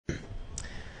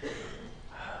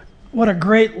What a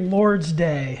great Lord's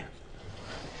Day.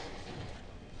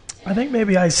 I think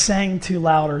maybe I sang too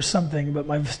loud or something, but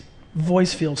my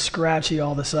voice feels scratchy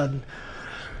all of a sudden,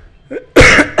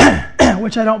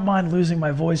 which I don't mind losing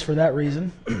my voice for that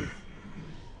reason.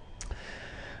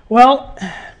 Well,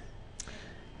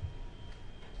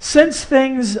 since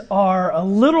things are a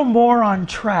little more on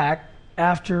track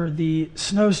after the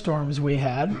snowstorms we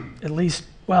had, at least,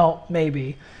 well,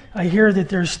 maybe. I hear that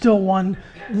there's still one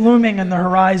looming in the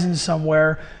horizon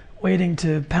somewhere waiting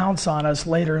to pounce on us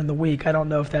later in the week. I don't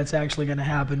know if that's actually going to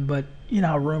happen, but you know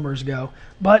how rumors go.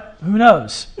 But who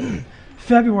knows?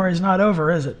 February is not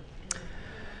over, is it?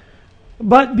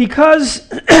 But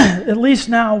because at least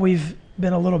now we've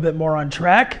been a little bit more on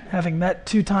track, having met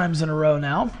 2 times in a row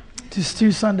now, just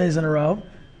 2 Sundays in a row,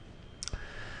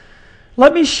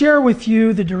 let me share with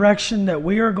you the direction that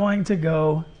we are going to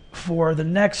go for the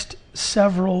next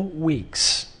several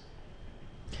weeks.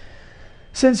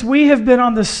 Since we have been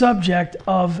on the subject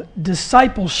of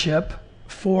discipleship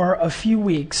for a few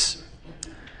weeks,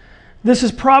 this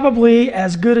is probably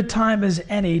as good a time as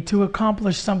any to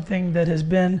accomplish something that has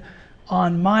been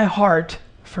on my heart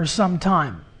for some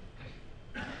time.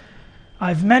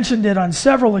 I've mentioned it on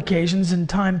several occasions in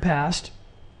time past.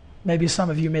 Maybe some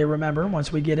of you may remember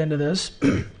once we get into this.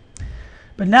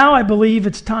 But now I believe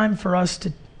it's time for us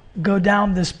to go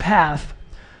down this path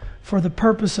for the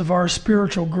purpose of our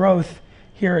spiritual growth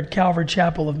here at Calvary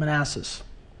Chapel of Manassas.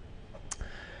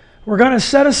 We're going to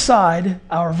set aside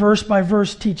our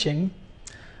verse-by-verse teaching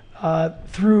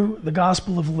through the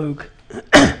Gospel of Luke,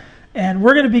 and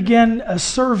we're going to begin a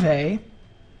survey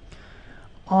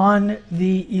on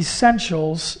the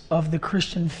essentials of the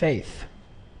Christian faith.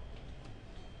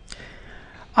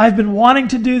 I've been wanting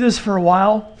to do this for a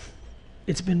while.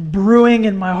 It's been brewing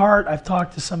in my heart. I've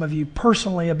talked to some of you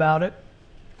personally about it.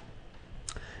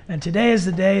 And today is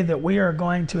the day that we are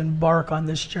going to embark on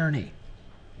this journey.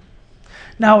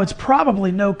 Now, it's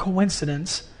probably no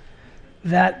coincidence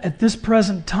that at this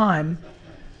present time,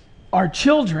 our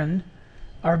children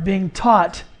are being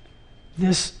taught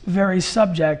this very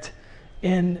subject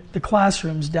in the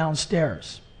classrooms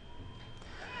downstairs.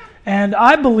 And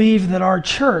I believe that our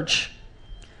church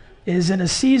is in a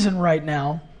season right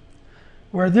now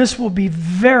where this will be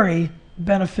very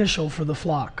beneficial for the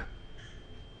flock.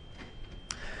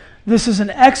 This is an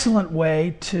excellent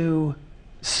way to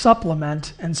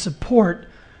supplement and support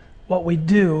what we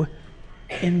do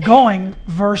in going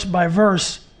verse by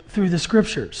verse through the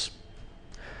Scriptures.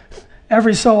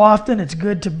 Every so often, it's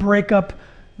good to break up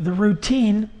the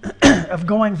routine of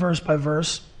going verse by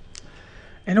verse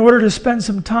in order to spend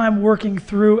some time working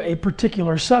through a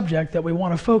particular subject that we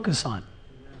want to focus on.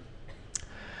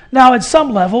 Now, at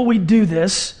some level, we do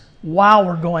this while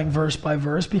we're going verse by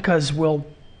verse because we'll,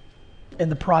 in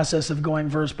the process of going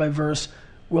verse by verse,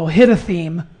 we'll hit a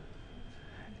theme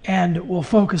and we'll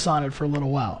focus on it for a little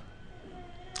while.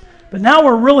 But now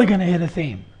we're really going to hit a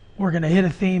theme. We're going to hit a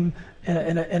theme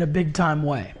in a big-time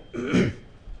way.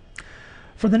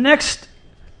 For the next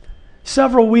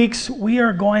several weeks, we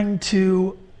are going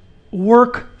to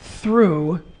work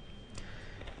through,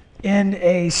 in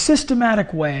a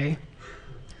systematic way,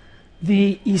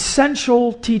 the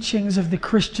essential teachings of the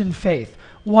Christian faith.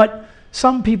 What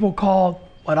some people call,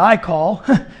 what I call,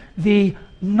 the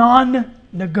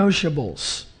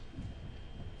non-negotiables.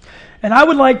 And I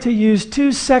would like to use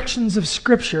 2 sections of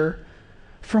Scripture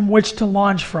from which to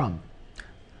launch from.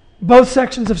 Both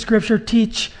sections of Scripture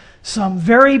teach some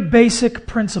very basic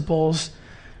principles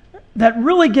that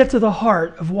really get to the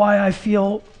heart of why I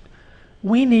feel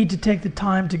we need to take the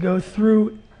time to go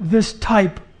through this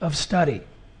type of study.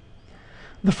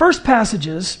 The first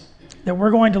passages that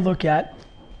we're going to look at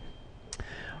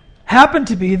happen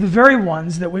to be the very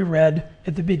ones that we read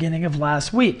at the beginning of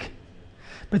last week.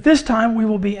 But this time we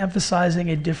will be emphasizing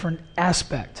a different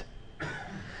aspect.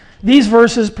 These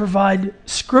verses provide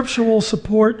scriptural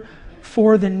support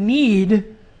for the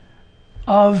need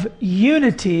of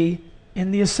unity in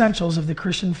the essentials of the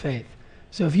Christian faith.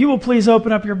 So if you will please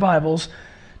open up your Bibles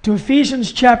to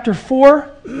Ephesians chapter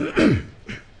 4.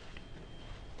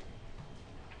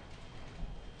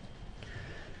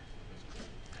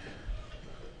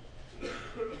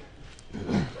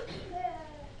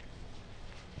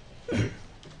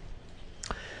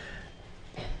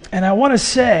 And I want to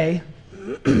say,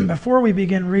 before we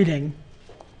begin reading,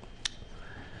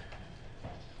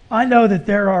 I know that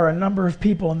there are a number of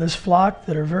people in this flock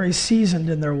that are very seasoned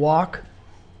in their walk,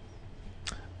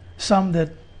 some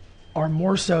that are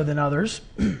more so than others.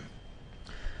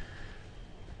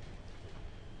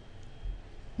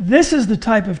 This is the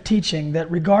type of teaching that,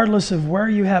 regardless of where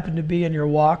you happen to be in your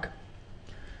walk,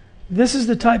 this is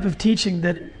the type of teaching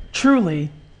that truly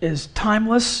is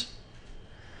timeless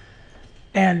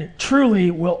and truly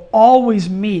will always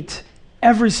meet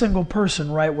every single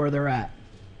person right where they're at.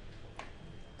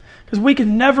 Because we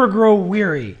can never grow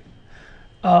weary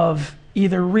of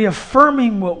either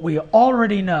reaffirming what we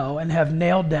already know and have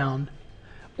nailed down,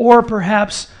 or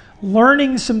perhaps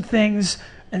learning some things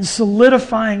and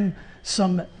solidifying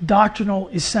some doctrinal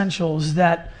essentials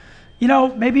that,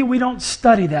 maybe we don't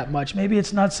study that much. Maybe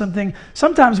it's not something,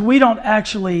 sometimes we don't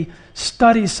actually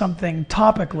study something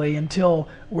topically until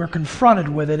we're confronted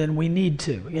with it and we need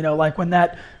to. Like when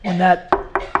that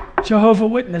Jehovah's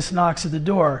Witness knocks at the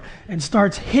door and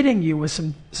starts hitting you with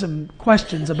some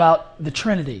questions about the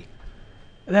Trinity.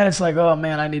 And then it's like, oh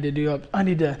man, I need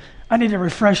to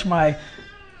refresh my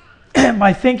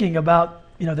my thinking about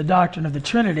the doctrine of the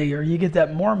Trinity. Or you get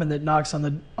that Mormon that knocks on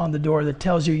the door that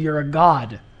tells you you're a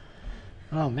god.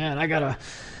 Oh man, I gotta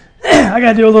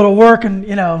do a little work and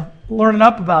learning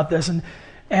up about this,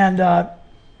 and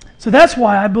so that's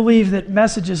why I believe that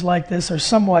messages like this are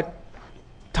somewhat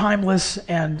timeless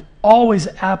and always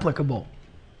applicable.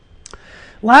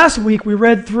 Last week we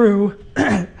read through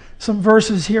some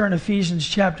verses here in Ephesians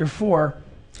chapter 4,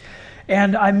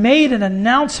 and I made an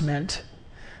announcement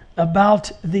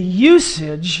about the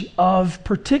usage of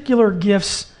particular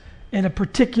gifts in a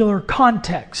particular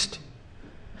context.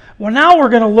 Well, now we're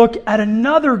going to look at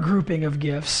another grouping of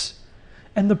gifts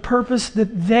and the purpose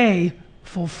that they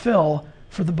fulfill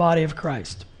for the body of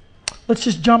Christ. Let's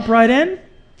just jump right in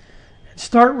and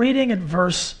start reading at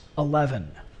verse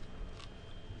 11.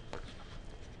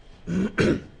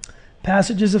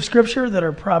 Passages of Scripture that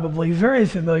are probably very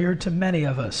familiar to many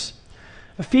of us.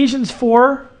 Ephesians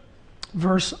 4,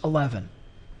 verse 11.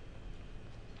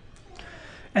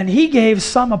 And he gave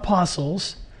some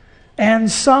apostles,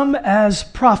 and some as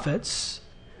prophets,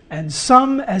 and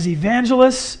some as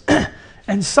evangelists,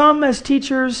 and some as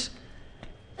teachers,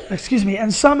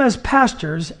 and some as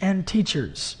pastors and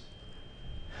teachers,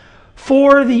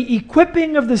 for the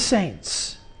equipping of the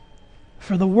saints,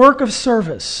 for the work of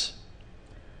service,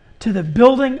 to the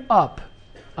building up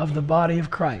of the body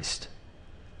of Christ,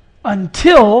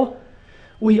 until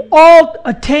we all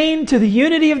attain to the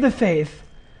unity of the faith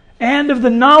and of the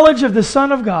knowledge of the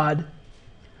Son of God,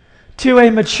 to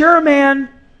a mature man,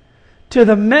 to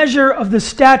the measure of the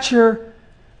stature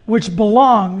which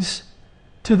belongs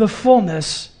to the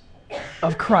fullness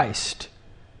of Christ.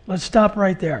 Let's stop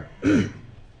right there. In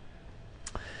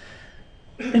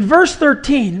verse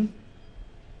 13,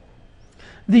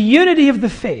 the unity of the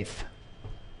faith,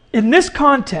 in this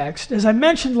context, as I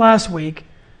mentioned last week,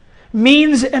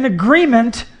 means an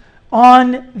agreement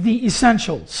on the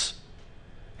essentials.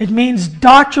 It means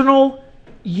doctrinal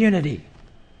unity.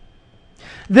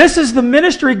 This is the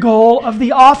ministry goal of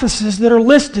the offices that are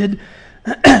listed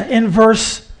in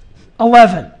verse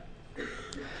 11.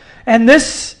 And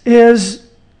this is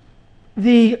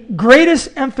the greatest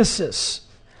emphasis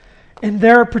in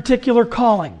their particular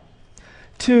calling,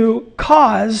 to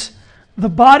cause the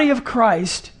body of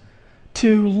Christ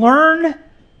to learn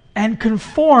and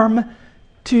conform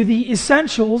to the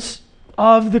essentials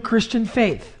of the Christian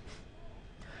faith.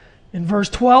 In verse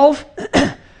 12,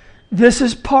 this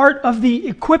is part of the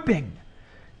equipping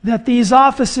that these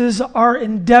offices are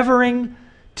endeavoring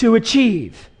to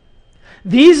achieve.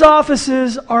 These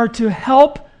offices are to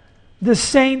help the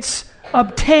saints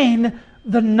obtain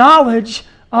the knowledge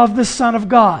of the Son of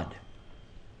God.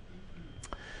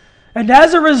 And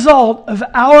as a result of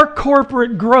our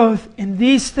corporate growth in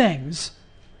these things,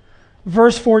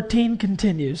 verse 14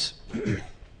 continues,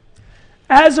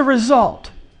 as a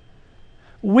result,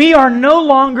 we are no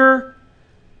longer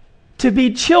to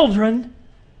be children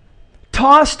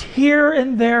tossed here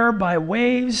and there by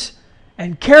waves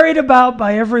and carried about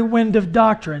by every wind of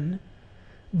doctrine,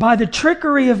 by the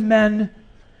trickery of men,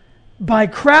 by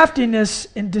craftiness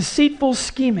and deceitful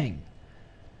scheming.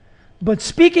 But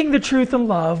speaking the truth in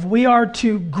love, we are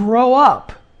to grow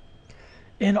up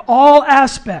in all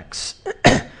aspects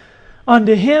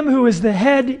unto him who is the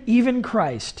head, even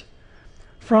Christ,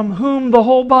 from whom the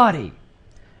whole body,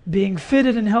 being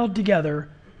fitted and held together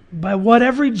by what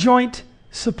every joint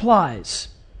supplies,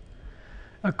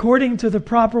 according to the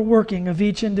proper working of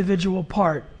each individual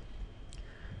part,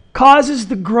 causes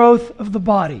the growth of the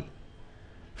body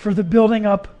for the building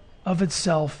up of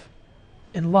itself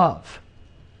in love.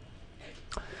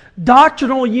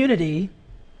 Doctrinal unity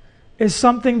is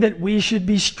something that we should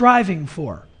be striving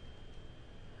for.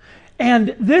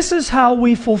 And this is how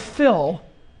we fulfill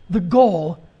the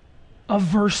goal of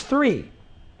verse 3,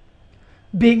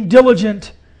 being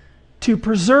diligent to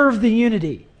preserve the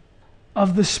unity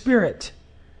of the Spirit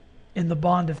in the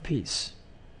bond of peace.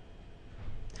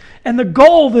 And the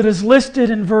goal that is listed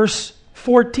in verse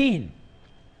 14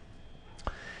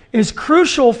 is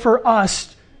crucial for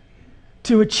us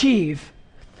to achieve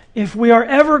if we are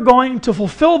ever going to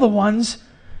fulfill the ones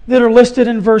that are listed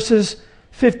in verses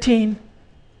 15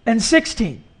 and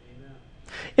 16. Amen.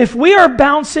 If we are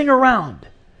bouncing around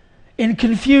in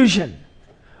confusion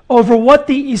over what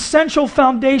the essential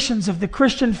foundations of the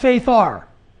Christian faith are,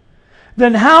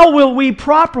 then how will we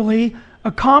properly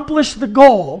accomplish the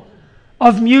goal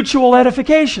of mutual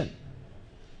edification?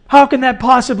 How can that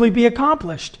possibly be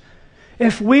accomplished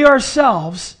if we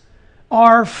ourselves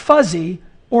are fuzzy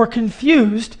or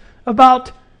confused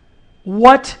about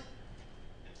what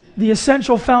the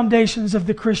essential foundations of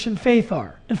the Christian faith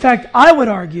are? In fact, I would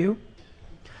argue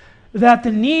that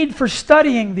the need for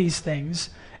studying these things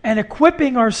and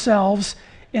equipping ourselves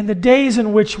in the days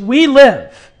in which we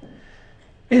live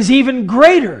is even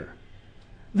greater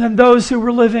than those who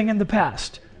were living in the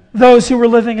past, those who were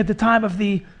living at the time of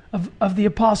the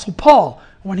Apostle Paul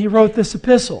when he wrote this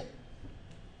epistle.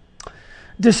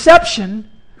 Deception,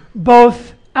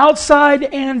 both outside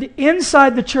and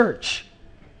inside the church,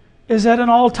 is at an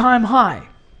all-time high.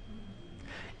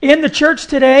 In the church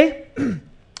today,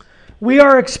 we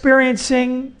are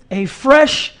experiencing a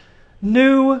fresh,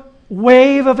 new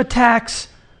wave of attacks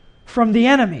from the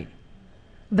enemy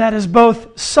that is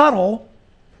both subtle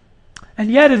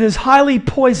and yet it is highly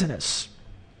poisonous.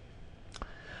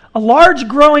 A large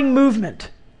growing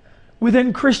movement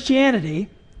within Christianity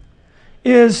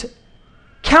is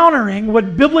countering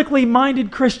what biblically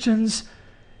minded Christians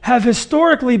have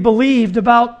historically believed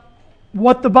about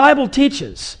what the Bible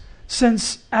teaches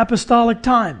since apostolic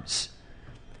times.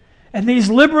 And these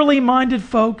liberally minded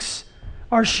folks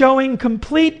are showing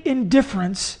complete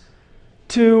indifference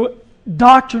to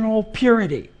doctrinal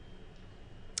purity.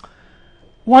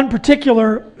 One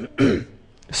particular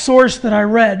source that I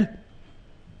read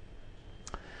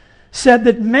said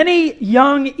that many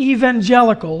young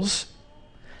evangelicals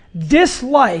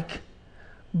dislike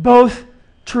both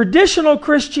traditional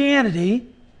Christianity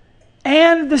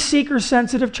and the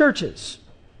seeker-sensitive churches.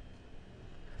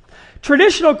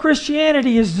 Traditional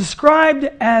Christianity is described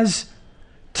as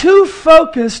too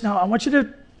focused. Now, I want you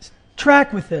to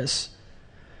track with this.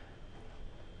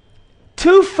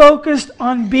 Too focused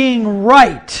on being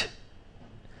right.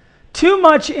 Too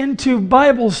much into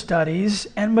Bible studies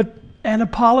and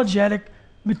apologetic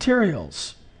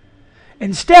materials.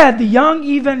 Instead, the young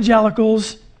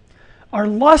evangelicals are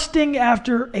lusting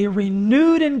after a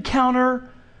renewed encounter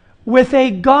with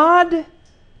a God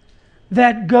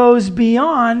that goes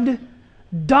beyond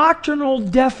doctrinal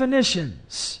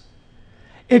definitions,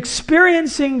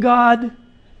 experiencing God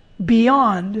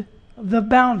beyond the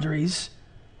boundaries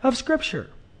of Scripture.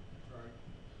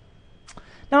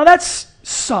 Now that's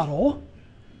subtle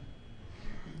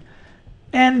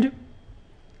and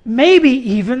maybe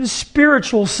even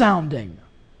spiritual sounding.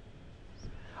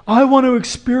 I want to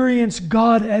experience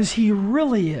God as He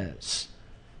really is.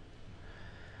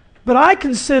 But I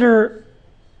consider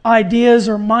ideas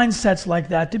or mindsets like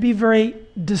that to be very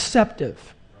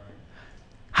deceptive.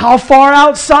 How far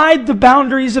outside the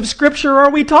boundaries of Scripture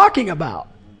are we talking about?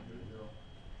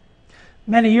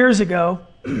 Many years ago,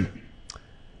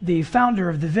 the founder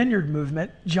of the Vineyard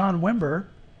movement, John Wimber,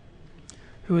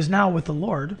 who is now with the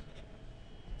Lord,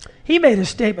 he made a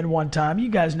statement one time. You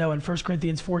guys know in 1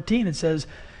 Corinthians 14 it says,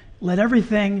 let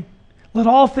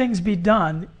all things be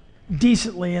done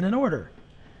decently and in order.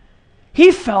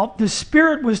 He felt the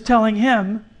Spirit was telling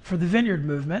him, for the Vineyard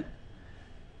movement,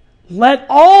 let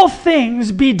all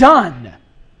things be done.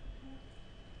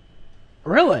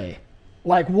 Really?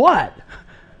 Like what?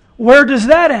 Where does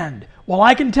that end? Well,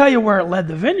 I can tell you where it led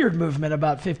the Vineyard movement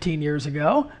about 15 years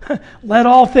ago. Let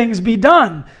all things be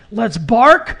done. Let's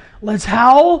bark, let's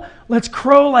howl, let's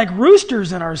crow like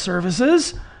roosters in our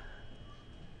services.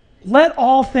 Let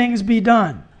all things be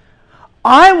done.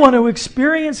 I want to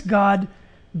experience God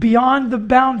beyond the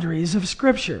boundaries of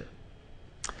Scripture.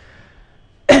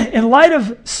 In light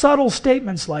of subtle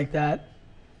statements like that,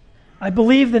 I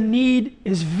believe the need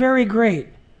is very great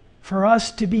for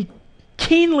us to be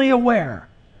keenly aware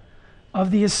of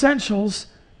the essentials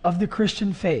of the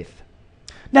Christian faith.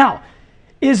 Now,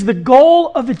 is the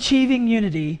goal of achieving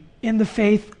unity in the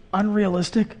faith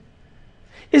unrealistic?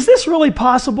 Is this really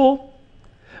possible?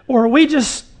 Or are we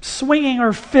just swinging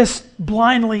our fists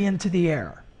blindly into the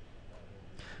air?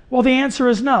 Well, the answer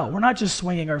is no. We're not just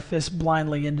swinging our fists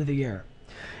blindly into the air.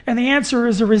 And the answer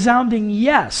is a resounding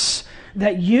yes,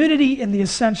 that unity in the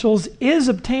essentials is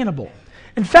obtainable.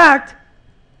 In fact,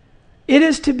 it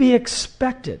is to be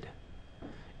expected.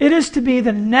 It is to be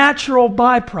the natural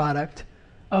byproduct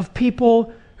of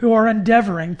people who are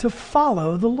endeavoring to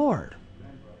follow the Lord.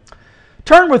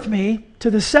 Turn with me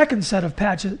to the second set of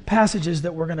passages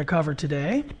that we're going to cover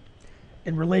today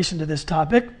in relation to this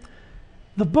topic,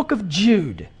 the book of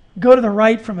Jude. Go to the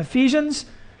right from Ephesians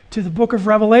to the book of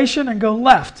Revelation and go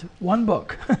left, one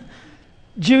book.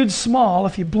 Jude's small.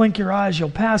 If you blink your eyes, you'll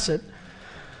pass it.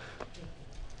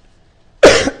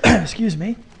 Excuse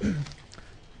me.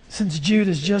 Since Jude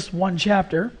is just one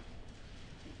chapter.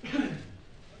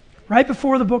 Right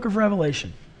before the book of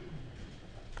Revelation.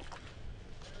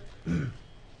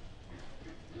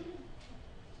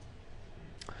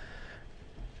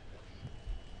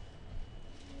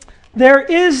 There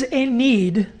is a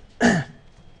need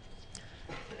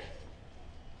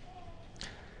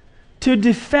to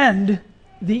defend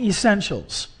the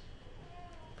essentials.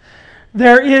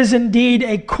 There is indeed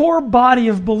a core body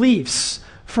of beliefs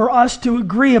for us to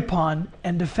agree upon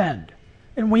and defend.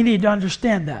 And we need to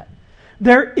understand that.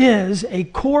 There is a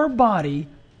core body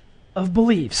of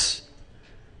beliefs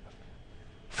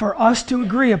for us to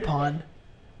agree upon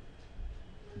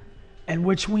and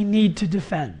which we need to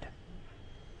defend.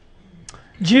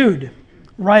 Jude,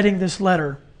 writing this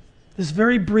letter, this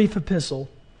very brief epistle,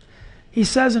 he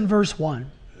says in verse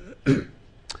 1,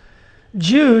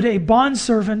 Jude, a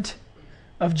bondservant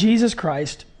of Jesus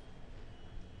Christ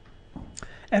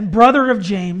and brother of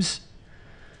James,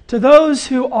 to those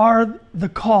who are the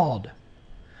called,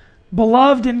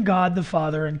 beloved in God the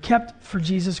Father and kept for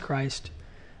Jesus Christ,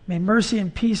 may mercy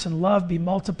and peace and love be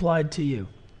multiplied to you.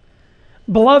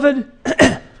 Beloved,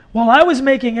 while I was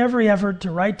making every effort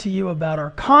to write to you about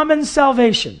our common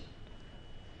salvation,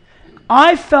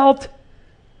 I felt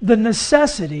the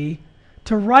necessity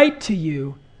to write to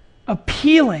you,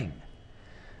 appealing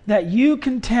that you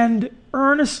contend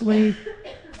earnestly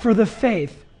for the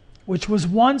faith which was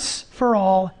once for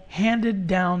all handed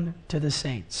down to the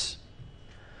saints.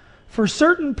 For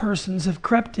certain persons have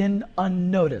crept in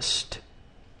unnoticed,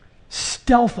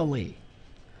 stealthily.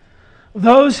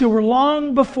 Those who were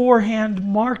long beforehand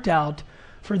marked out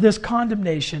for this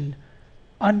condemnation,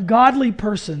 ungodly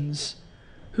persons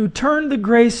who turned the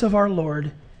grace of our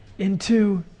Lord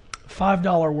into,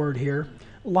 $5 word here,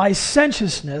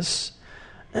 licentiousness,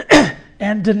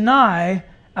 and deny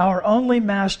our only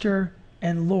Master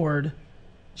and Lord,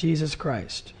 Jesus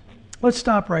Christ. Let's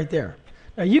stop right there.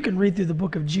 Now you can read through the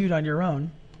book of Jude on your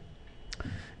own,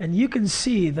 and you can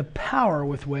see the power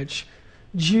with which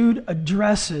Jude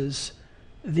addresses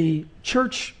the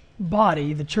church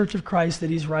body, the church of Christ that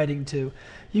he's writing to.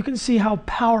 You can see how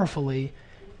powerfully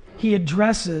he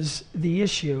addresses the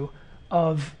issue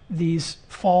of these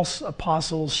false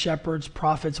apostles, shepherds,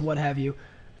 prophets, what have you,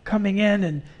 coming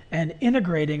in and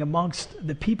integrating amongst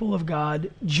the people of God,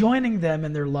 joining them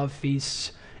in their love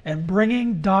feasts, and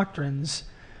bringing doctrines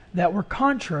that were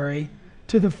contrary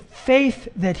to the faith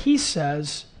that he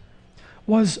says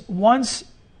was once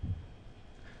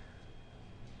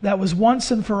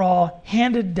and for all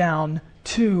handed down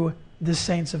to the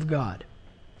saints of God.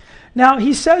 Now,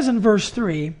 he says in verse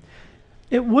 3,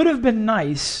 it would have been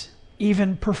nice,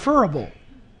 even preferable,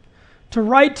 to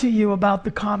write to you about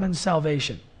the common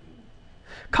salvation.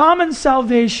 Common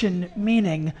salvation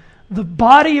meaning the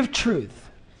body of truth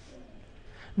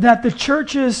that the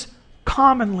churches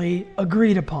commonly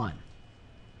agreed upon.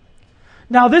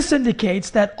 Now, this indicates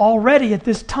that already at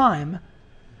this time,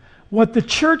 what the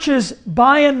churches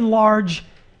by and large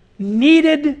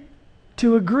needed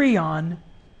to agree on,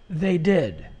 they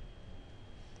did.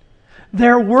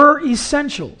 There were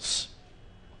essentials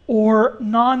or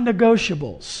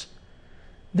non-negotiables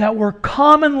that were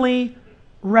commonly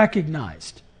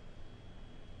recognized.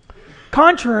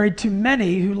 Contrary to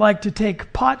many who like to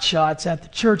take pot shots at the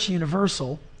church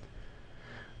universal,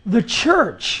 the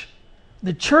church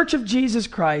of Jesus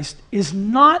Christ is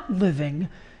not living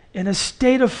in a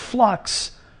state of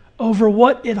flux over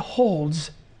what it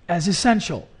holds as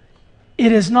essential.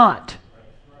 It is not.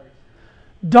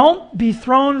 Don't be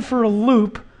thrown for a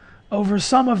loop over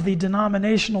some of the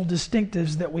denominational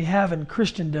distinctives that we have in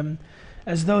Christendom,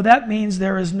 as though that means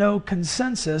there is no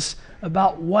consensus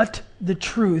about what the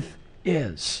truth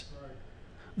is.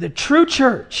 The true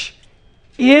church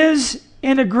is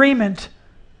in agreement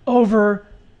over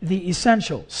the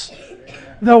essentials.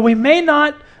 Though we may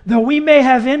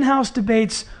have in-house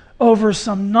debates over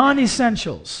some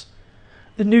non-essentials,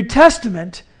 the New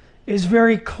Testament is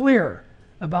very clear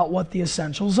about what the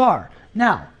essentials are.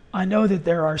 Now, I know that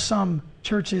there are some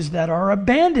churches that are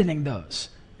abandoning those,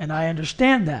 and I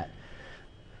understand that.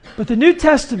 But the New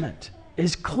Testament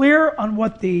is clear on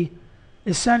what the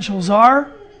essentials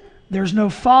are. There's no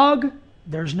fog,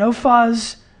 there's no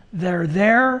fuzz. They're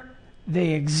there,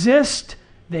 they exist,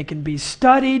 they can be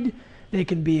studied, they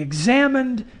can be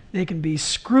examined, they can be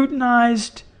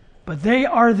scrutinized, but they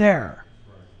are there.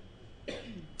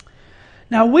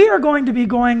 Now, we are going to be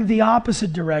going the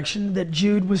opposite direction that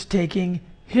Jude was taking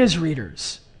his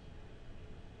readers.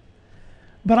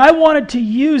 But I wanted to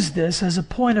use this as a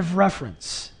point of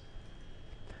reference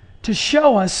to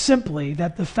show us simply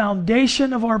that the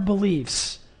foundation of our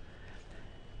beliefs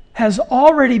has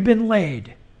already been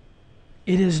laid.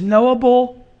 It is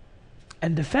knowable,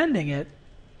 and defending it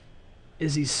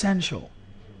is essential.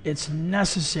 It's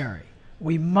necessary.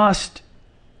 We must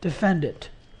defend it.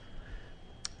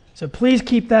 So please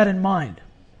keep that in mind.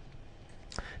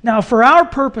 Now, for our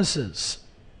purposes,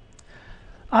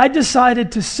 I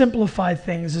decided to simplify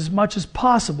things as much as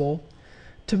possible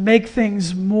to make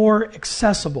things more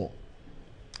accessible.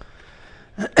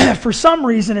 For some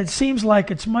reason, it seems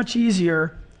like it's much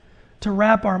easier to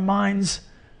wrap our minds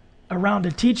around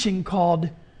a teaching called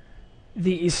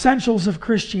the Essentials of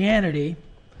Christianity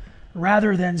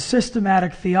rather than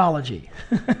systematic theology.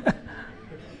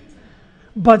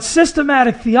 But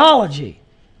systematic theology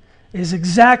is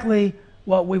exactly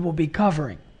what we will be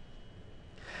covering.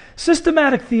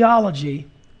 Systematic theology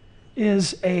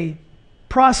is a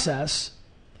process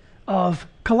of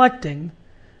collecting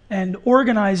and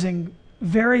organizing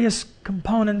various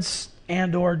components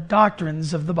and or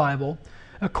doctrines of the Bible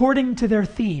according to their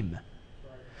theme.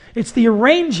 It's the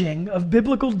arranging of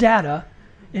biblical data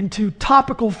into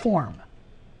topical form.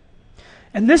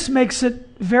 And this makes it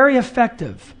very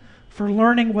effective for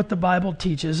learning what the Bible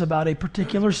teaches about a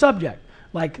particular subject,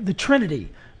 like the Trinity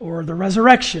or the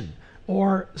resurrection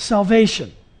or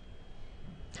salvation.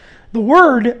 The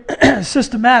word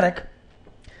systematic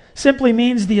simply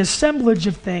means the assemblage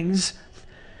of things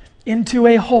into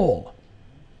a whole,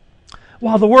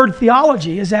 while the word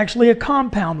theology is actually a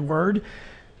compound word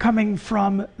coming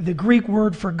from the Greek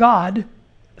word for God,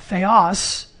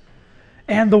 theos,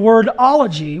 and the word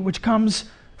ology, which comes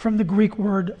from the Greek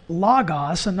word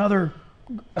logos, another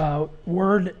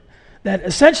word that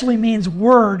essentially means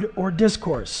word or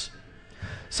discourse.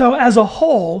 So as a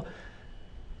whole,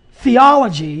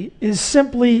 theology is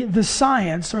simply the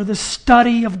science or the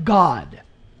study of God.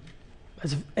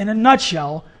 In a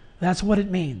nutshell, that's what it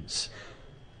means.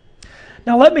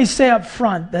 Now let me say up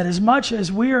front that as much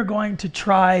as we are going to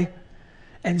try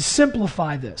and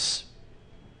simplify this,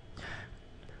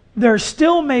 there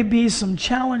still may be some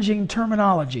challenging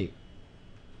terminology,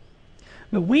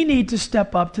 but we need to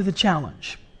step up to the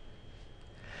challenge.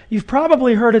 You've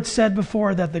probably heard it said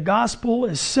before that the gospel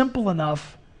is simple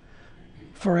enough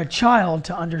for a child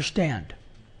to understand,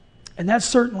 and that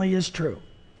certainly is true.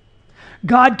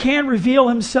 God can reveal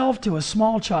himself to a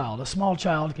small child. A small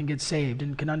child can get saved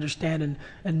and can understand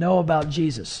and know about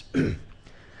Jesus.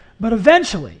 But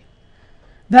eventually,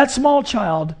 that small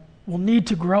child will need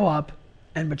to grow up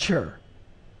and mature.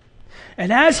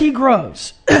 And as he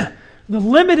grows, the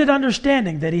limited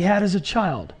understanding that he had as a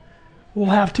child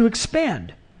will have to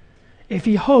expand if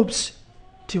he hopes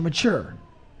to mature.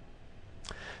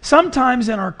 Sometimes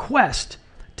in our quest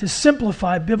to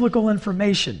simplify biblical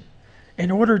information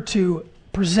in order to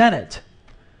present it,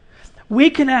 we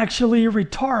can actually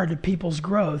retard people's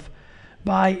growth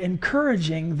by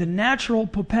encouraging the natural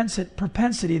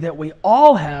propensity that we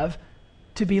all have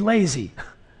to be lazy.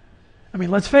 I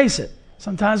mean, let's face it.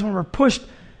 Sometimes when we're pushed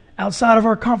outside of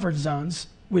our comfort zones,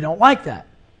 we don't like that.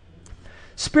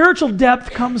 Spiritual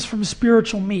depth comes from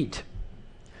spiritual meat.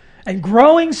 And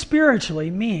growing spiritually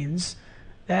means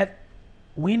that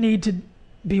we need to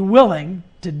be willing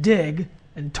to dig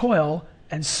and toil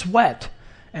and sweat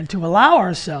and to allow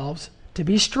ourselves to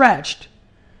be stretched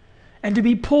and to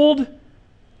be pulled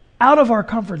out of our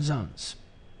comfort zones.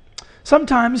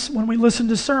 Sometimes when we listen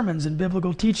to sermons and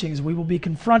biblical teachings, we will be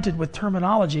confronted with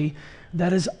terminology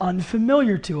that is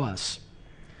unfamiliar to us.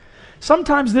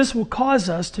 Sometimes this will cause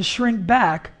us to shrink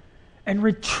back and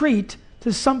retreat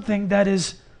to something that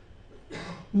is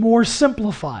more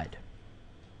simplified.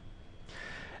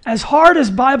 As hard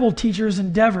as Bible teachers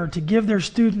endeavor to give their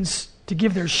students, to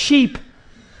give their sheep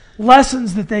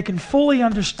lessons that they can fully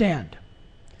understand,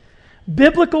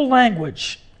 biblical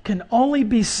language can only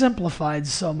be simplified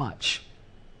so much.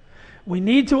 We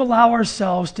need to allow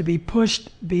ourselves to be pushed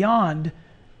beyond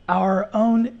our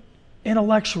own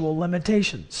intellectual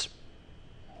limitations.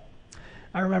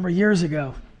 I remember years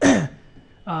ago,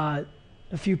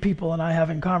 a few people and I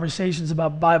having conversations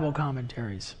about Bible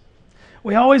commentaries.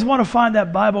 We always want to find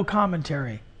that Bible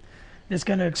commentary that's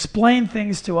going to explain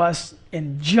things to us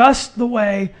in just the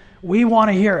way we want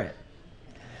to hear it.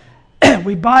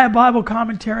 We buy a Bible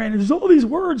commentary and there's all these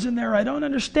words in there I don't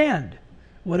understand.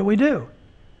 What do?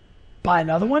 Buy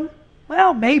another one?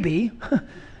 Well, maybe.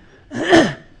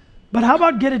 But how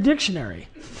about get a dictionary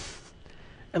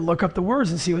and look up the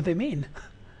words and see what they mean?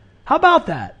 How about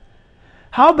that?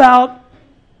 How about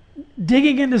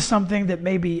digging into something that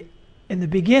may be in the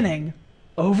beginning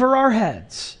over our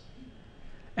heads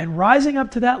and rising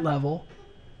up to that level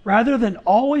rather than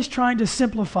always trying to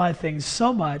simplify things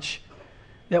so much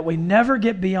that we never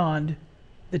get beyond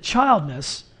the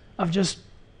childness of just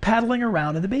paddling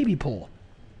around in the baby pool.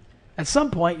 At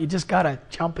some point, you just got to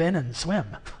jump in and swim,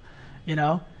 you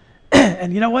know?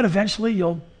 And you know what? Eventually,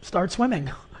 you'll start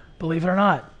swimming, believe it or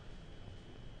not.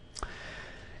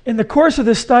 In the course of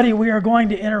this study, we are going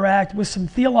to interact with some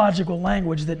theological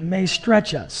language that may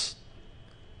stretch us.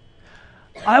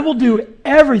 I will do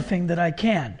everything that I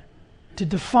can to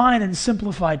define and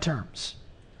simplify terms.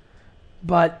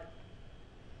 But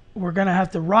we're going to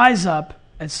have to rise up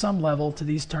at some level to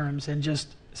these terms and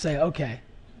just say, okay,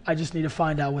 I just need to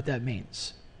find out what that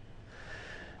means.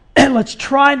 And let's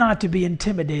try not to be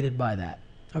intimidated by that,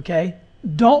 okay?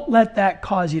 Don't let that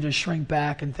cause you to shrink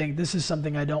back and think this is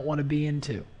something I don't want to be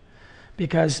into,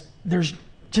 because there's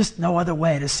just no other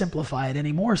way to simplify it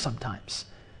anymore sometimes,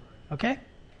 okay?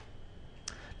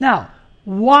 Now,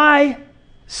 why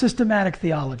systematic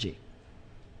theology?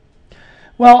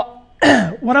 Well,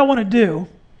 what I want to do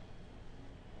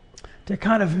to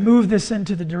kind of move this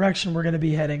into the direction we're going to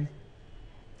be heading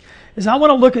is I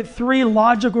want to look at 3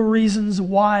 logical reasons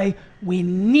why we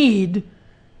need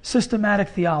systematic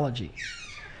theology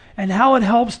and how it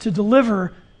helps to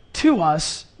deliver to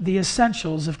us the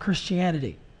essentials of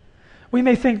Christianity. We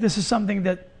may think this is something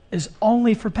that is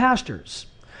only for pastors.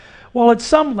 Well, at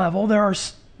some level,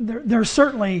 there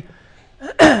certainly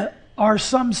are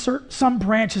some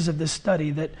branches of this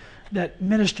study that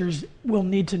ministers will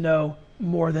need to know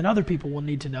more than other people will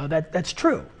need to know. That's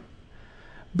true.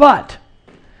 But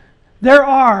there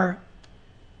are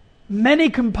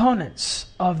many components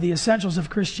of the essentials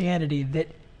of Christianity that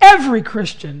every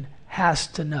Christian has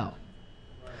to know.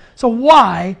 So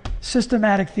why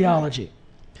systematic theology?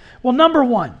 Well, number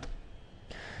one,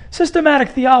 systematic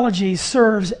theology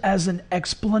serves as an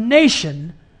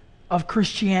explanation of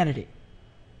Christianity.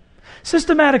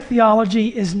 Systematic theology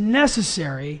is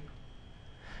necessary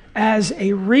as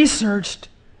a researched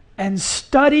and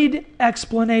studied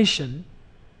explanation,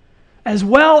 as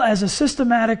well as a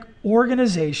systematic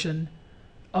organization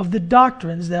of the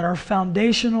doctrines that are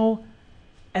foundational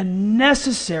and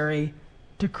necessary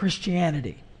to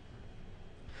Christianity.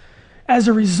 As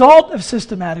a result of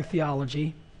systematic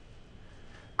theology,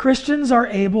 Christians are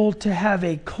able to have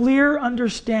a clear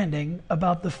understanding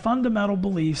about the fundamental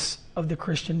beliefs of the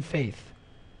Christian faith.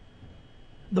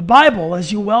 The Bible,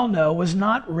 as you well know, was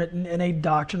not written in a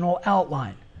doctrinal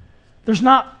outline. There's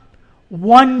not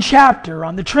one chapter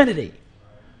on the Trinity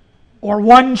or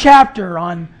one chapter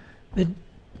that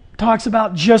talks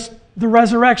about just the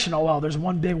resurrection. Oh, well, there's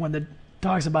one big one that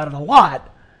talks about it a lot.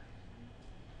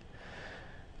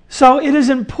 So it is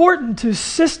important to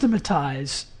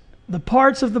systematize the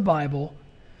parts of the Bible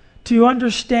to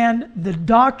understand the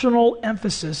doctrinal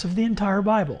emphasis of the entire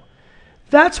Bible.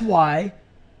 That's why,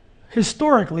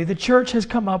 historically, the church has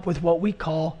come up with what we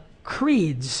call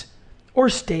creeds or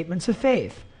statements of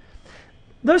faith.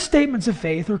 Those statements of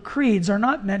faith or creeds are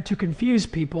not meant to confuse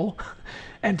people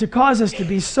and to cause us to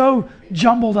be so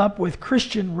jumbled up with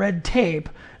Christian red tape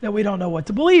that we don't know what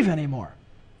to believe anymore.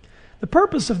 The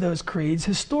purpose of those creeds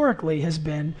historically has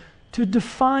been to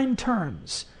define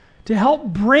terms, to help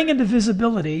bring into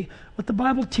visibility what the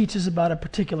Bible teaches about a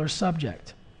particular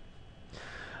subject.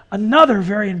 Another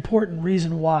very important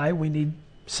reason why we need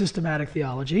systematic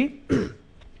theology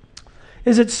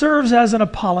is it serves as an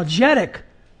apologetic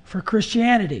for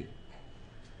Christianity.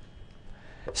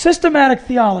 Systematic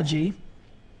theology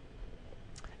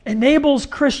enables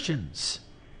Christians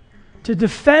to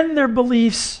defend their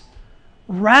beliefs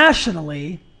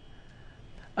rationally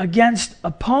against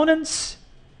opponents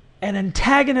and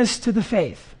antagonists to the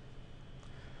faith.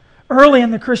 Early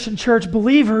in the Christian church,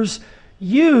 believers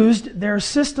used their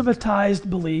systematized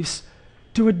beliefs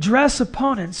to address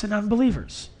opponents and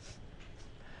unbelievers.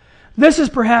 This is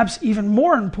perhaps even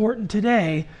more important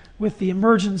today with the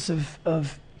emergence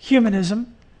of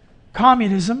humanism,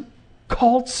 communism,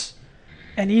 cults,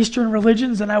 and Eastern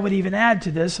religions. And I would even add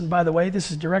to this, and by the way, this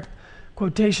is direct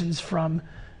quotations from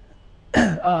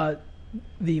the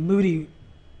Moody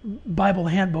Bible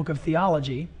Handbook of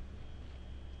Theology.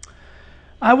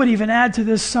 I would even add to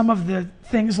this some of the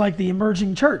things like the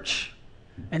emerging church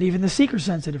and even the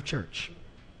seeker-sensitive church.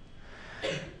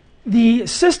 The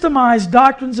systemized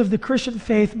doctrines of the Christian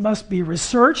faith must be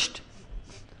researched,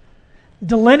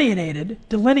 delineated,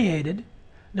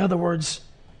 in other words,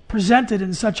 presented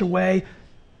in such a way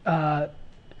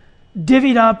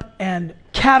divvied up and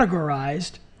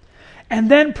categorized, and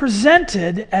then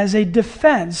presented as a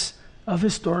defense of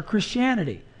historic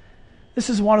Christianity. This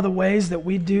is one of the ways that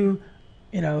we do,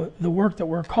 the work that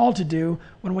we're called to do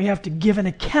when we have to give an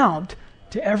account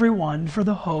to everyone for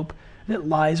the hope that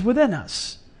lies within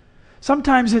us.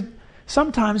 Sometimes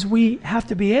we have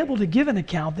to be able to give an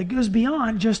account that goes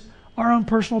beyond just our own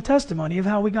personal testimony of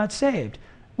how we got saved.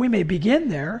 We may begin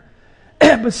there,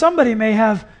 but somebody may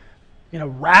have,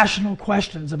 rational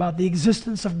questions about the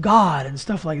existence of God and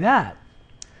stuff like that.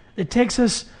 It takes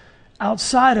us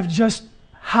outside of just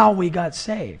how we got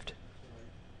saved.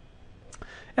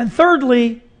 And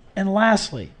thirdly, and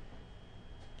lastly,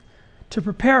 to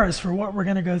prepare us for what we're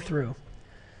going to go through,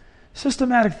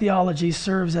 systematic theology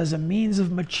serves as a means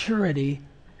of maturity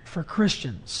for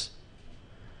Christians.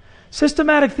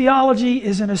 Systematic theology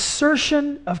is an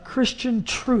assertion of Christian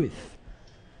truth.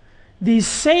 These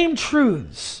same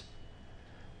truths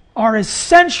are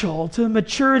essential to the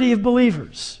maturity of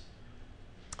believers.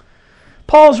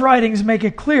 Paul's writings make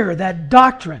it clear that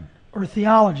doctrine, or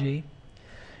theology,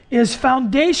 is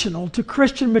foundational to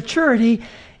Christian maturity,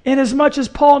 inasmuch as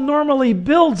Paul normally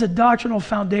builds a doctrinal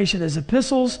foundation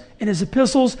in his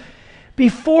epistles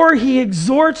before he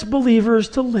exhorts believers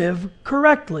to live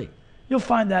correctly. You'll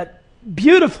find that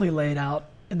beautifully laid out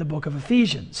in the book of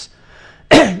Ephesians,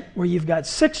 where you've got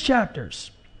 6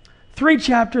 chapters. 3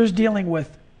 chapters dealing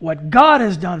with what God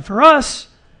has done for us,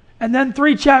 and then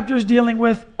 3 chapters dealing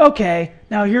with, okay,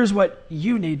 now here's what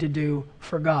you need to do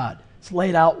for God. It's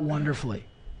laid out wonderfully.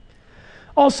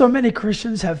 Also, many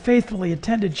Christians have faithfully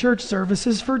attended church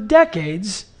services for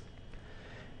decades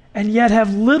and yet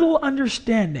have little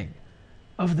understanding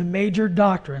of the major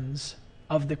doctrines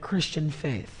of the Christian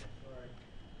faith.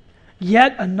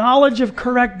 Yet, a knowledge of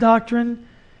correct doctrine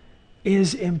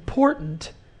is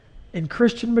important in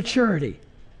Christian maturity.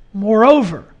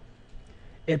 Moreover,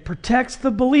 it protects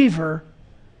the believer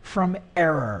from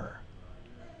error.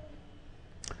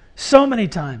 So many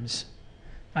times,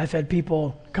 I've had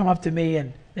people come up to me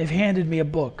and they've handed me a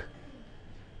book.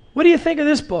 What do you think of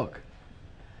this book?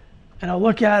 And I'll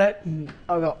look at it and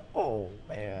I'll go, oh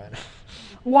man,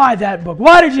 why that book?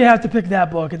 Why did you have to pick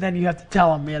that book? And then you have to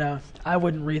tell them, I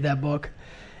wouldn't read that book.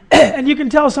 And you can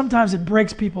tell sometimes it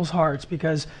breaks people's hearts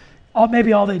because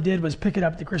maybe all they did was pick it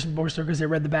up at the Christian bookstore because they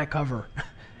read the back cover,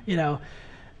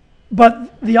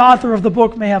 But the author of the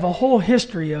book may have a whole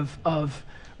history of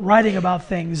writing about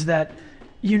things that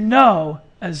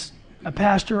as a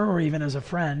pastor or even as a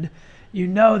friend,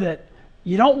 that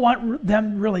you don't want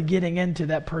them really getting into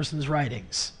that person's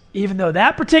writings, even though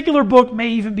that particular book may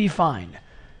even be fine.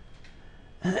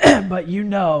 But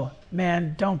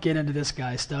man, don't get into this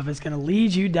guy's stuff. It's going to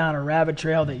lead you down a rabbit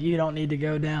trail that you don't need to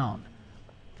go down.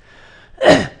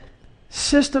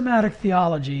 Systematic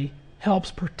theology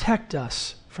helps protect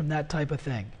us from that type of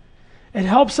thing. It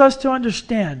helps us to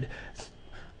understand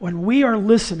when we are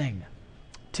listening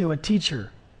to a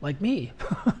teacher like me,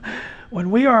 when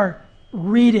we are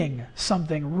reading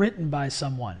something written by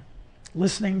someone,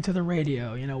 listening to the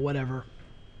radio, whatever.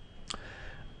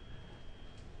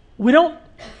 We don't,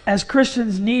 as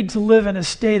Christians, need to live in a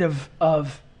state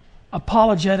of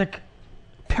apologetic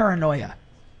paranoia.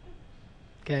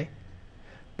 Okay?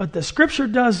 But the Scripture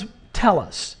does tell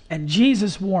us, and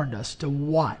Jesus warned us to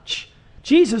watch.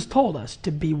 Jesus told us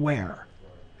to beware.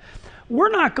 We're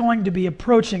not going to be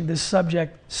approaching this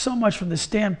subject so much from the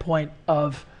standpoint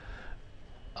of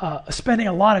spending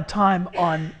a lot of time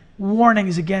on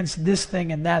warnings against this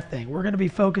thing and that thing. We're going to be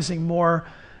focusing more,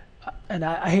 and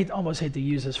I almost hate to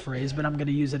use this phrase, but I'm going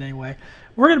to use it anyway.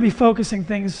 We're going to be focusing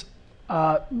things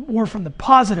more from the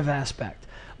positive aspect,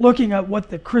 looking at what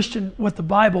the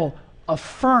Bible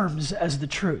affirms as the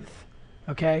truth.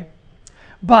 Okay?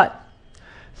 But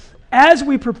as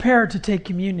we prepare to take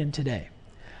communion today,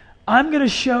 I want to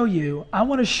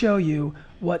show you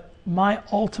what my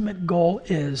ultimate goal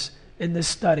is in this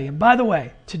study. And by the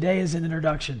way, today is an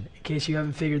introduction, in case you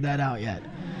haven't figured that out yet.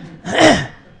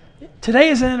 Today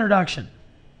is an introduction.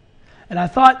 And I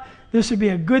thought this would be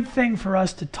a good thing for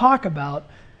us to talk about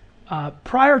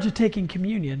prior to taking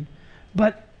communion.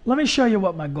 But let me show you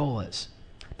what my goal is.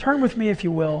 Turn with me, if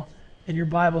you will, in your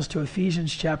Bibles to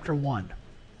Ephesians chapter 1.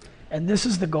 And this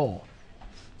is the goal.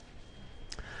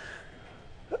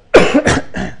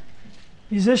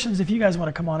 Musicians, if you guys want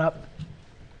to come on up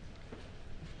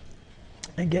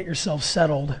and get yourself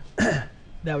settled,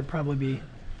 that would probably be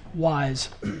wise.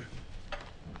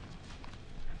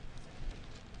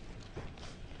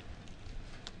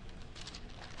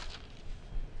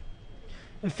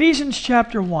 Ephesians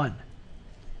chapter 1.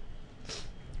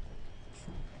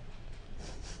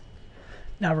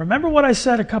 Now, remember what I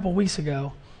said a couple weeks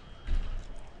ago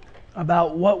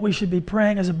about what we should be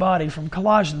praying as a body from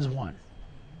Colossians 1.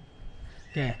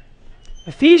 Okay.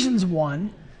 Ephesians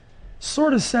 1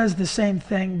 sort of says the same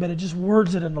thing, but it just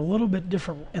words it in a little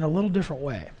different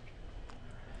way.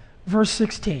 Verse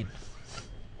 16.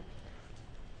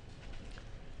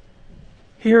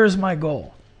 Here is my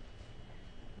goal.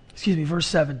 Verse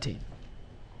 17.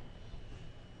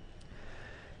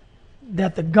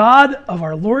 That the God of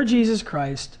our Lord Jesus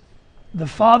Christ, the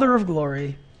Father of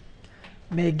glory,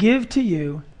 may give to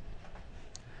you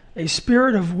a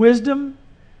spirit of wisdom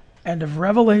and of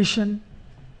revelation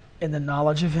in the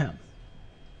knowledge of Him.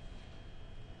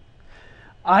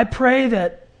 I pray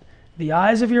that the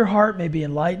eyes of your heart may be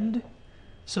enlightened,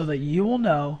 so that you will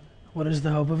know what is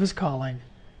the hope of His calling,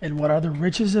 and what are the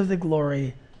riches of the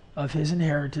glory of His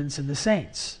inheritance in the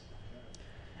saints,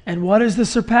 and what is the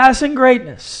surpassing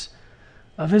greatness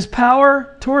of His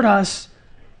power toward us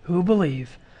who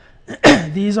believe.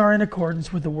 These are in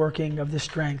accordance with the working of the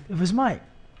strength of His might.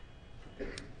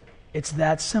 It's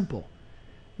that simple.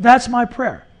 That's my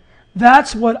prayer.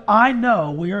 That's what I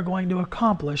know we are going to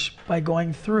accomplish by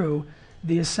going through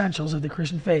the essentials of the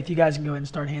Christian faith. You guys can go ahead and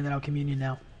start handing out communion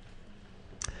now.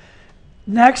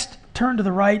 Next, turn to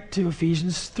the right to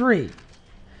Ephesians 3.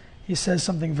 He says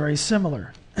something very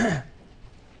similar.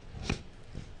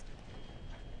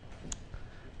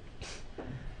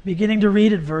 Beginning to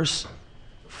read at verse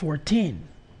 14.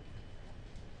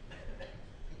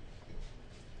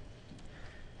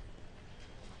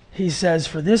 He says,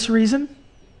 "For this reason,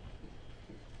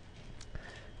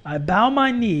 I bow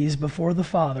my knees before the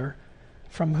Father,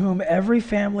 from whom every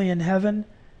family in heaven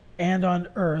and on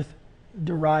earth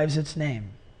derives its name,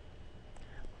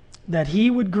 that He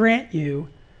would grant you,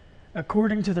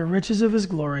 according to the riches of His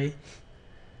glory,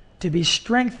 to be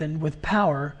strengthened with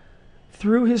power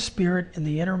through His Spirit in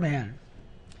the inner man,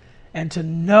 and to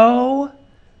know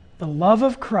the love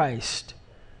of Christ,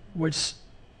 which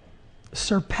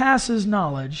surpasses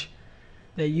knowledge,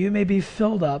 that you may be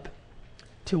filled up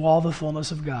to all the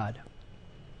fullness of God."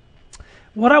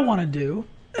 What I want to do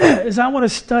is I want to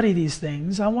study these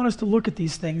things. I want us to look at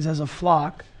these things as a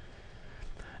flock,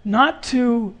 not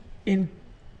to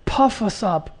puff us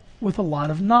up with a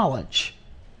lot of knowledge.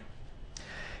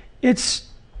 It's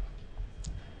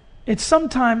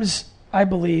sometimes, I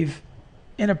believe,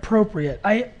 inappropriate.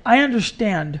 I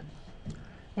understand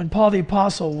when Paul the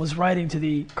Apostle was writing to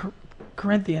the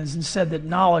Corinthians and said that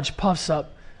knowledge puffs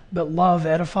up, but love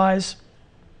edifies.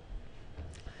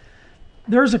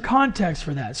 There's a context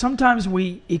for that. Sometimes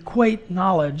we equate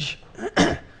knowledge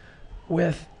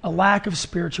with a lack of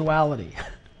spirituality.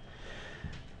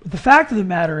 But the fact of the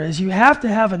matter is, you have to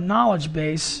have a knowledge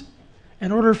base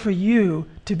in order for you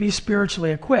to be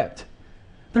spiritually equipped.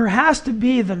 There has to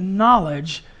be the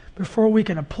knowledge before we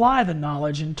can apply the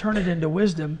knowledge and turn it into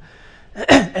wisdom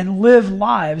and live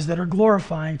lives that are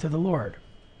glorifying to the Lord.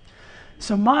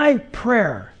 So my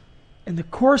prayer in the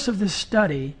course of this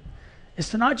study is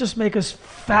to not just make us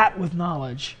fat with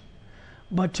knowledge,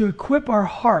 but to equip our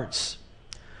hearts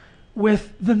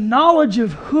with the knowledge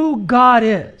of who God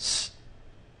is.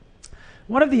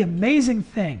 One of the amazing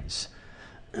things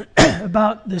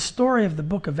about the story of the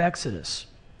book of Exodus,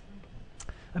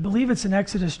 I believe it's in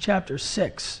Exodus chapter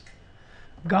 6,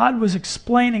 God was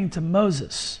explaining to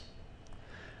Moses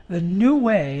the new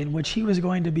way in which He was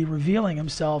going to be revealing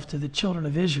Himself to the children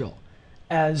of Israel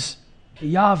as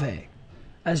Yahweh,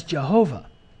 as Jehovah.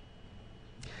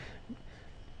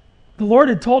 The Lord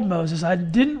had told Moses, I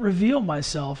didn't reveal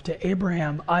myself to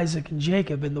Abraham, Isaac, and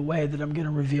Jacob in the way that I'm going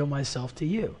to reveal myself to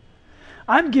you.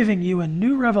 I'm giving you a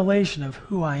new revelation of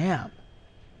who I am.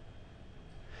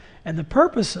 And the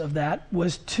purpose of that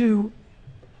was to,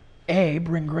 A,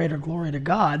 bring greater glory to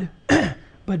God,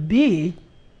 but B,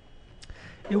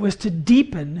 it was to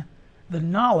deepen the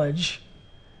knowledge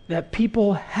that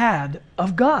people had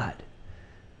of God.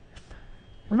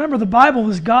 Remember, the Bible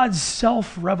is God's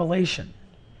self-revelation.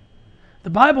 The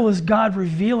Bible is God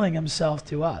revealing Himself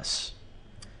to us.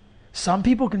 Some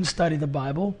people can study the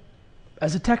Bible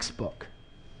as a textbook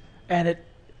and it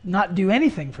not do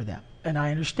anything for them, and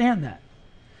I understand that.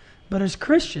 But as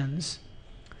Christians,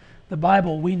 the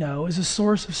Bible, we know, is a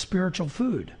source of spiritual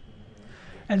food.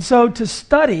 And so to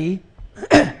study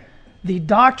the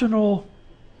doctrinal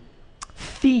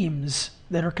themes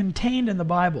that are contained in the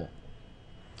Bible,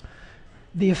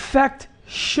 the effect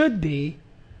should be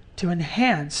to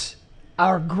enhance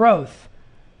our growth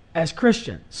as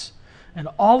Christians. And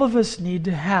all of us need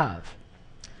to have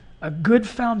a good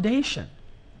foundation.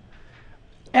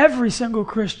 Every single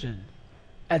Christian,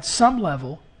 at some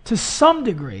level, to some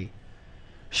degree,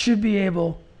 should be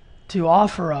able to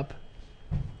offer up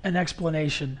an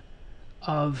explanation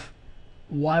of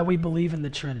why we believe in the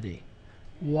Trinity,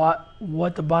 what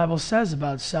the Bible says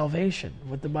about salvation,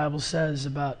 what the Bible says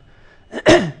about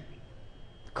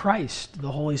Christ,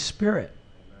 the Holy Spirit,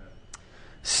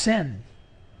 sin,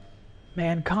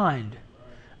 mankind.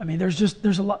 I mean,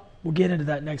 there's a lot. We'll get into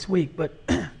that next week, but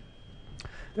there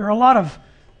are a lot of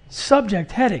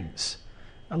subject headings,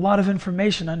 a lot of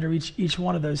information under each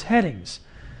one of those headings.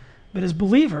 But as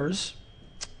believers,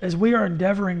 as we are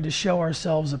endeavoring to show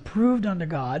ourselves approved unto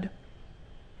God,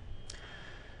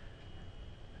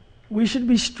 we should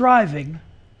be striving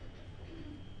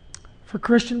for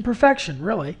Christian perfection,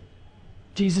 really.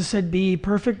 Jesus said, "Be ye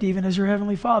perfect even as your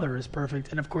heavenly Father is perfect."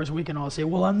 And of course we can all say,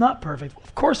 "Well, I'm not perfect." Well,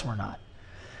 of course we're not.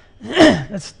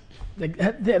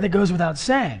 That goes without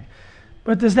saying.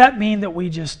 But does that mean that we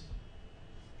just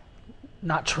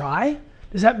not try?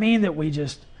 Does that mean that we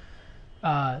just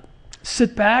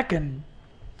sit back and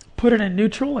put it in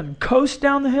neutral and coast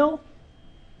down the hill?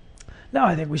 No,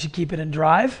 I think we should keep it in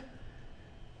drive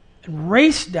and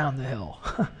race down the hill.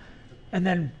 And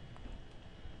then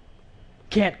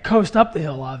can't coast up the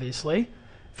hill, obviously.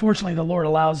 Fortunately, the Lord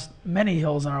allows many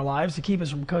hills in our lives to keep us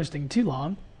from coasting too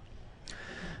long.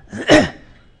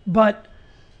 But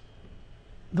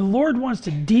the Lord wants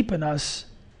to deepen us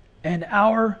in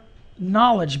our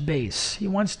knowledge base. He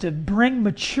wants to bring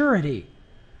maturity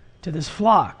to this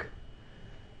flock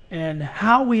and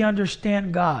how we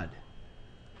understand God.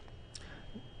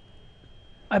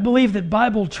 I believe that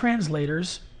Bible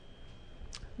translators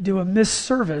do a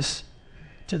misservice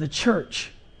to the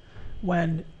church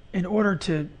when, in order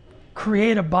to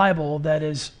create a Bible that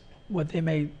is what they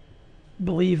may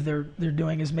believe they're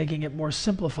doing is making it more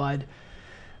simplified,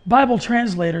 Bible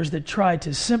translators that try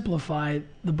to simplify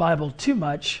the Bible too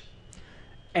much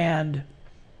and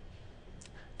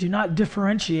do not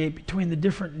differentiate between the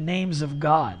different names of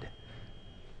God,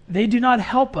 they do not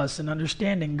help us in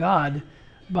understanding God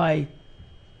by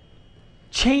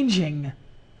changing.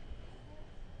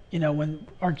 When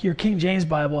your King James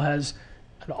Bible has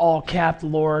an all-capped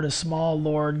Lord, a small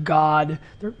Lord, God,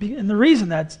 and the reason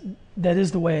that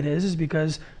is the way it is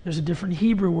because there's a different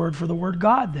Hebrew word for the word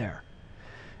God there.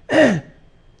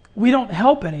 We don't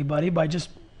help anybody by just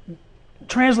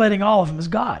translating all of them as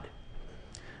God.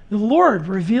 The Lord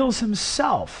reveals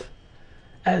himself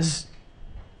as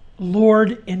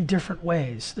Lord in different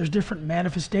ways. There's different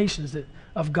manifestations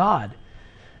of God.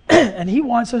 And he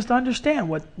wants us to understand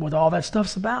what all that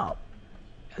stuff's about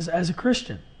as a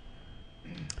Christian.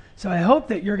 So I hope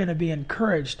that you're going to be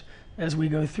encouraged as we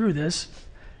go through this.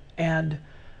 And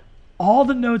all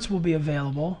the notes will be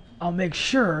available. I'll make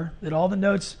sure that all the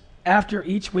notes after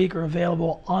each week are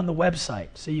available on the website,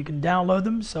 so you can download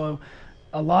them. So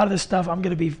a lot of this stuff I'm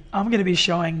going to be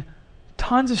showing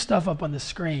tons of stuff up on the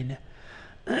screen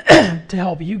to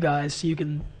help you guys, so you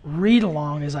can read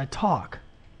along as I talk.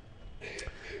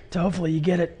 So hopefully you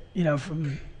get it,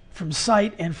 from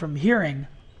sight and from hearing.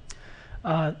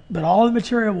 But all the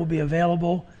material will be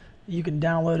available. You can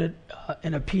download it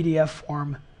in a PDF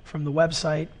form from the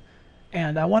website.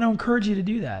 And I want to encourage you to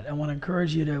do that. I want to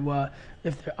encourage you to,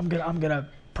 I'm gonna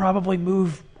probably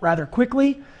move rather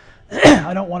quickly.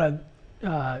 I don't want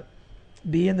to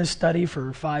be in this study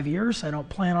for 5 years. I don't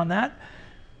plan on that.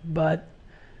 But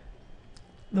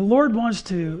the Lord wants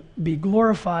to be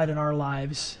glorified in our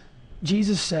lives.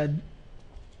 Jesus said,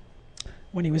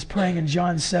 when he was praying in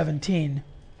John 17,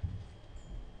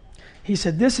 he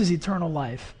said, "This is eternal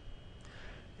life,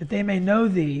 that they may know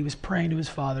thee." He was praying to his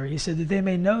Father. He said, "That they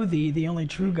may know thee, the only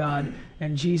true God,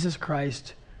 and Jesus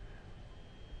Christ,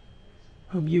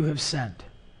 whom you have sent."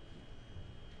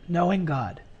 Knowing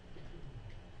God.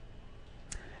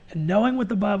 And knowing what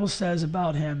the Bible says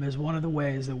about him is one of the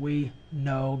ways that we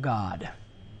know God.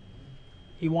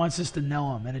 He wants us to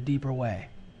know him in a deeper way.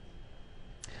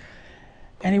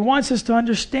 And he wants us to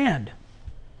understand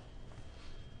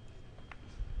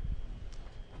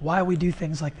why we do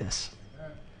things like this.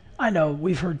 I know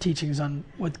we've heard teachings on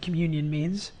what communion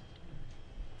means.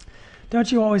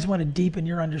 Don't you always want to deepen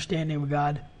your understanding of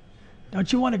God?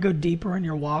 Don't you want to go deeper in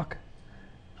your walk?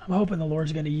 I'm hoping the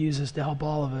Lord's going to use this to help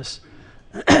all of us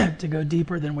to go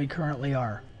deeper than we currently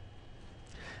are.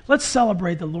 Let's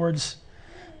celebrate the Lord's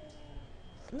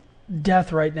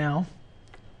death right now.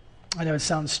 I know it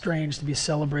sounds strange to be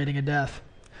celebrating a death.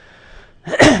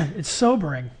 It's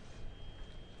sobering,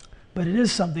 but it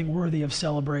is something worthy of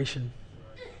celebration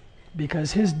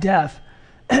because his death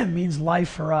means life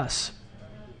for us.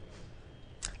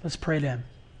 Let's pray to him.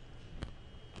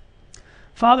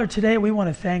 Father, today we want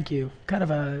to thank you. Kind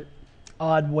of an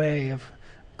odd way of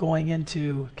going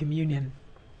into communion.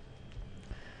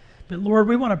 But Lord,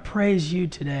 we want to praise you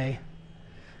today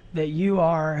that you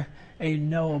are a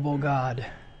knowable God.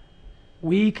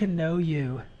 We can know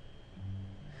you.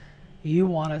 You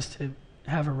want us to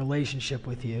have a relationship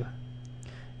with you.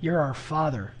 You're our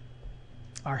Father,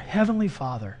 our Heavenly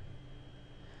Father.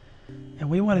 And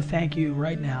we want to thank you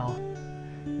right now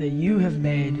that you have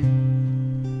made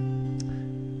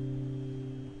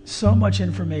so much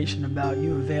information about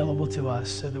you available to us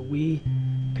so that we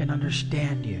can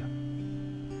understand you.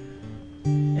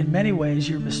 In many ways,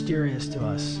 you're mysterious to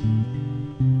us.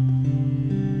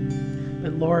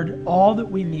 But Lord, all that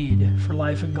we need for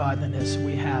life and godliness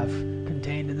we have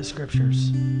contained in the Scriptures.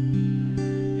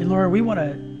 And Lord, we want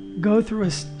to go through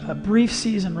a brief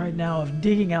season right now of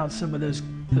digging out some of those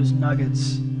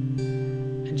nuggets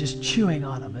and just chewing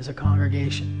on them as a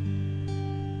congregation.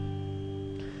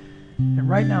 And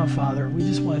right now, Father, we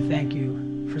just want to thank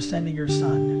you for sending your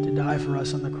Son to die for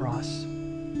us on the cross.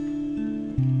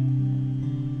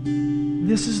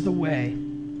 This is the way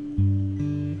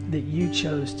that you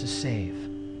chose to save.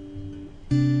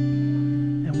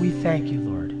 And we thank you,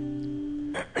 Lord.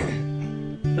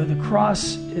 Though the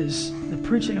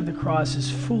preaching of the cross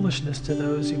is foolishness to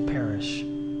those who perish,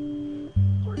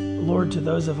 Lord, to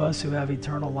those of us who have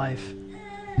eternal life,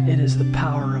 it is the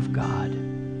power of God.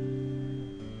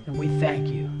 And we thank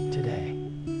you today.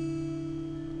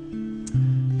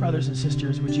 Brothers and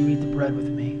sisters, would you eat the bread with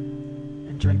me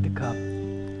and drink the cup?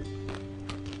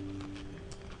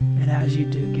 And as you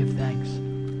do, give thanks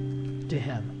to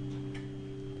him.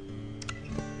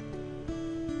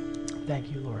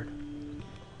 Thank you, Lord.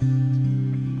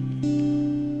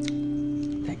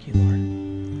 Thank you, Lord.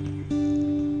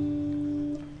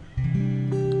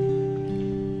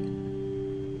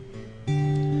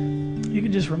 You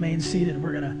can just remain seated.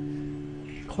 We're going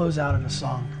to close out in a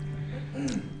song.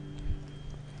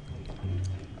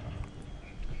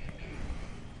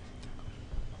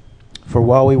 For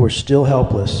while we were still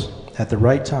helpless, at the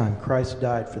right time Christ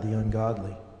died for the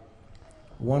ungodly.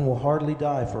 One will hardly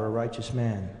die for a righteous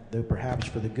man, though perhaps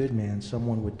for the good man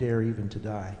someone would dare even to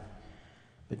die.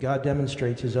 But God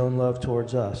demonstrates his own love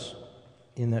towards us,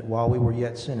 in that while we were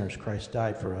yet sinners, Christ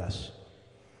died for us.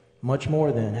 Much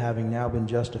more then, having now been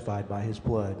justified by his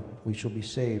blood, we shall be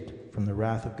saved from the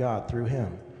wrath of God through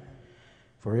him.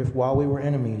 For if while we were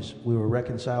enemies, we were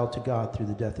reconciled to God through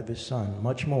the death of his Son,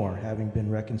 much more, having been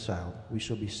reconciled, we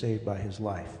shall be saved by his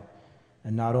life.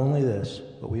 And not only this,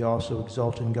 but we also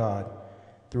exult in God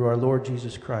through our Lord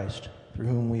Jesus Christ, through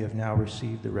whom we have now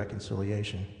received the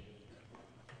reconciliation.